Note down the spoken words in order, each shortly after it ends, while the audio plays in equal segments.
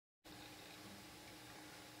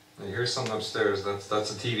You hear something upstairs. That's the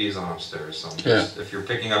TV is on upstairs. So Yeah. if you're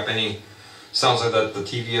picking up any sounds like that, the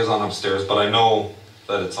TV is on upstairs. But I know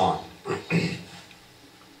that it's on.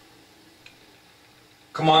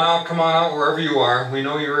 Come on out, wherever you are. We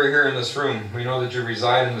know you're here in this room. We know that you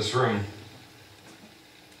reside in this room.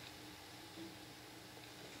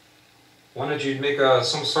 Why don't you make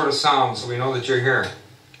some sort of sound so we know that you're here?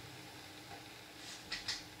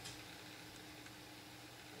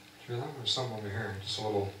 Hear that? There's something over here. Just a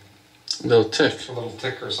little tick. a little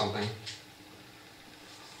tick or something.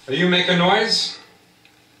 Are you making noise?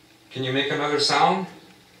 Can you make another sound?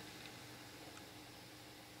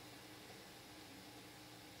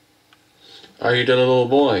 Are you the little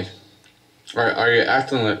boy? Or are you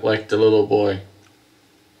acting like the little boy?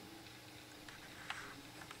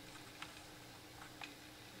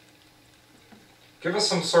 Give us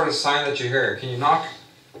some sort of sign that you're here. Can you knock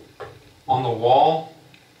on the wall?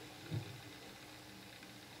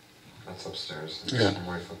 That's upstairs. There's Yeah. some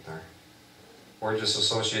right foot there. Or just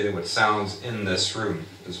associated with sounds in this room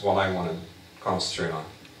is what I want to concentrate on.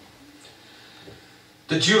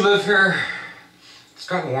 Did you live here? It's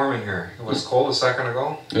gotten warm in here. It was cold a second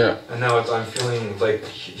ago. Yeah. And now I'm feeling like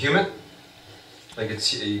humid. Like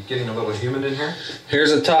it's getting a little humid in here.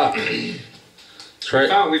 Here's the top. It's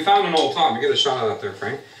right. We found an old top. You get a shot of that there,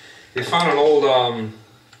 Frank. We found an old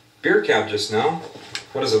beer cap just now.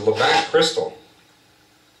 What is it? Labatt Crystal.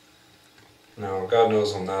 No, God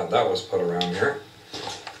knows when that was put around here.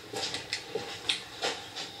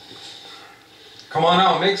 Come on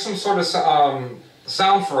out. Make some sort of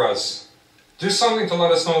sound for us. Do something to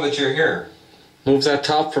let us know that you're here. Move that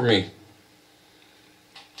top for me.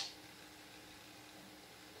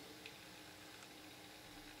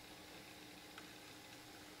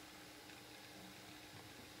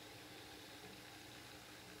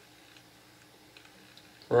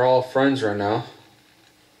 We're all friends right now.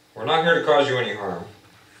 We're not here to cause you any harm.